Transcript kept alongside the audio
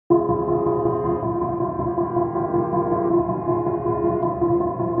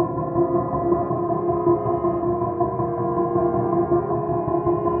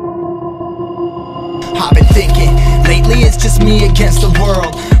really it's just me against the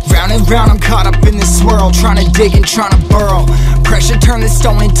world. Round and round I'm caught up in this swirl, trying to dig and trying to burrow. Pressure turned this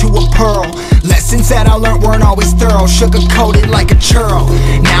stone into a pearl. Lessons that I learned weren't always thorough, sugar-coated like a churl.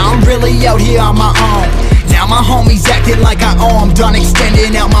 Now I'm really out here on my own. Now my homies acting like I owe 'em, done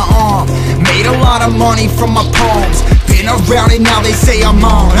extending out my arm. Made a lot of money from my poems, been around it, now they say I'm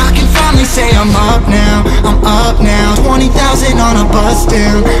on. I can finally say I'm up now, I'm up now. 20,000 on a bus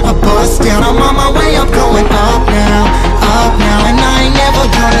down, a bus down. I'm on my way up, going up now, and I ain't never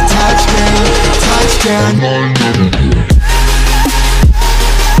gonna touch down, touch down.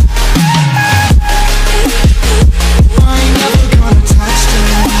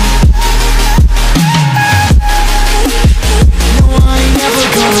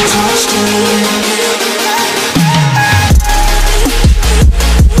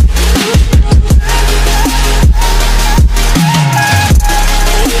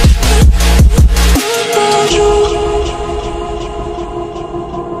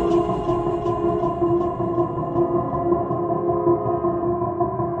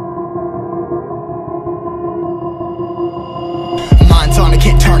 I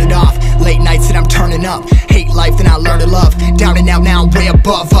can't turn it off. Late nights and I'm turning up. Hate life then I learn to love. Down and out now I'm way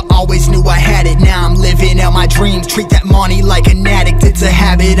above. I always knew I had it, now I'm living out my dreams. Treat that money like an addict, it's a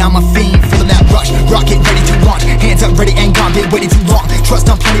habit, I'm a fiend. Feeling that rush, rocket ready to launch. Hands up ready and gone, been waiting too long. Trust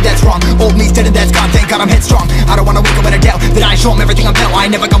on plenty, that's wrong. Old me's dead and that's gone, thank God I'm headstrong. I don't wanna wake up in a doubt that I show 'em everything I'm about. I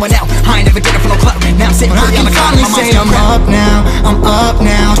ain't never going out, I ain't never getting for no clout. Now I'm sitting pretty on the cloud, say I'm up now, I'm up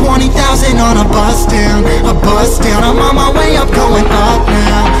now. 20,000 on a bus down, a bus down. I'm on my way up, going up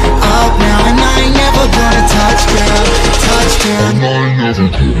now, and I ain't never gonna touch down, touch down. And I ain't never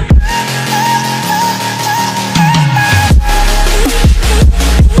gonna.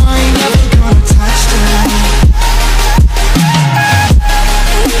 I ain't never gonna touch down.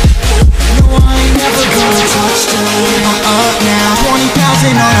 No, I ain't never gonna touch down. I'm up now,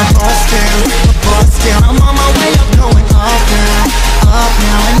 20,000 on a bus down, a bus down. I'm on my way up, going up now,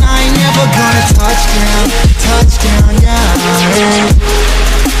 and I ain't never gonna touch down, yeah.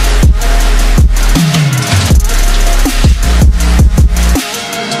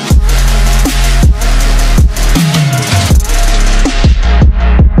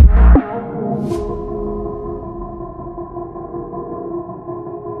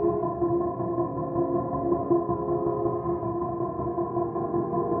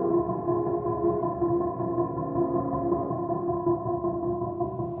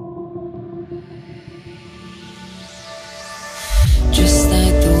 Just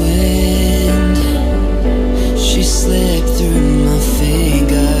like the wind, she slipped through